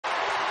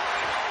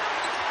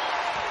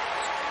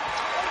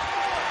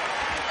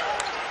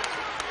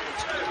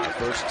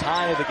First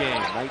tie of the game,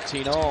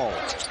 19-all.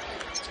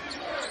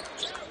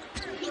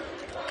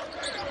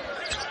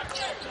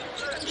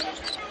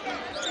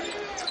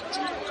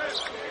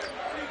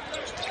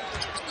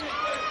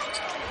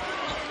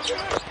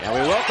 And we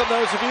welcome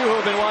those of you who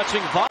have been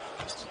watching.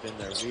 It's been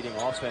their leading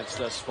offense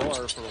thus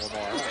far for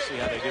Lamar. We'll see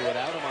how they do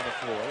without him on the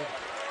floor.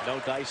 No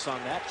dice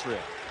on that trip.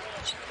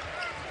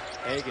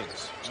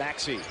 Higgins,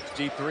 Maxey,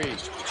 deep three.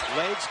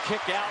 Legs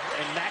kick out,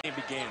 and Maxey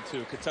began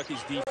too.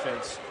 Kentucky's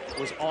defense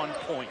was on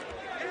point,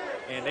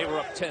 and they were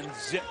up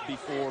 10-zip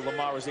before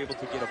Lamar was able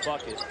to get a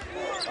bucket.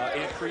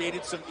 And it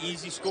created some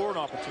easy scoring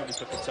opportunities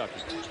for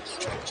Kentucky.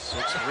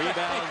 6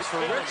 rebounds for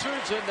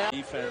Richards, and that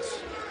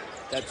defense,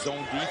 that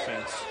zone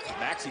defense.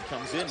 Maxey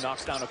comes in,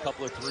 knocks down a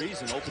couple of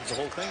threes, and opens the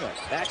whole thing up.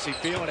 Maxey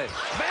feeling it.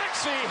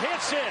 Maxey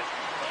hits it.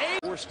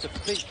 Forced to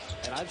think,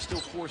 and I'm still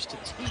forced to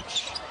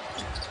teach.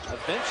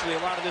 Eventually, a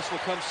lot of this will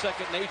come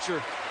second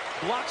nature.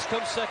 Blocks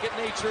come second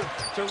nature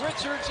to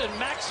Richards and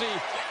Maxey.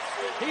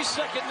 He's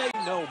second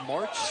nature. No,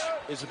 March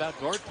is about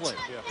guard play.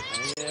 Yeah.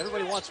 I mean,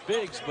 everybody wants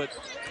bigs, but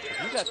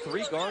if you got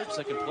 3 guards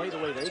that can play the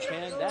way they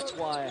can, that's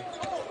why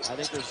I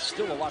think there's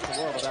still a lot to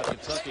love about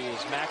Kentucky.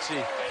 Is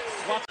Maxey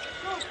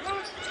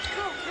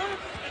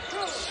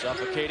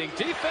suffocating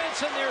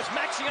defense, and there's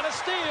Maxey on a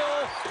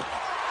steal.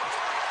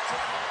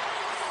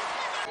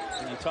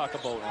 When you talk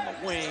about on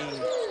the wing,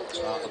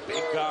 a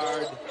big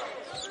guard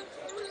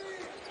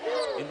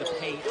in the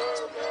paint.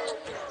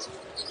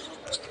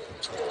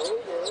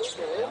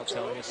 Now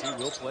telling us he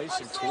will play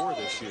some 4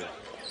 this year.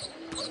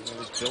 He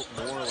was built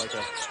more like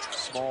a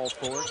small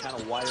forward, kind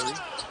of wiry.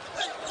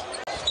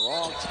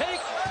 Strong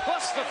take,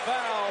 plus the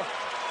foul.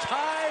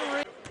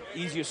 Tyrese.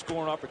 Easiest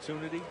scoring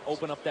opportunity.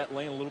 Open up that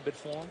lane a little bit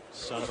for him.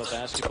 Son of a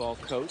basketball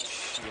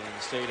coach in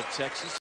the state of Texas.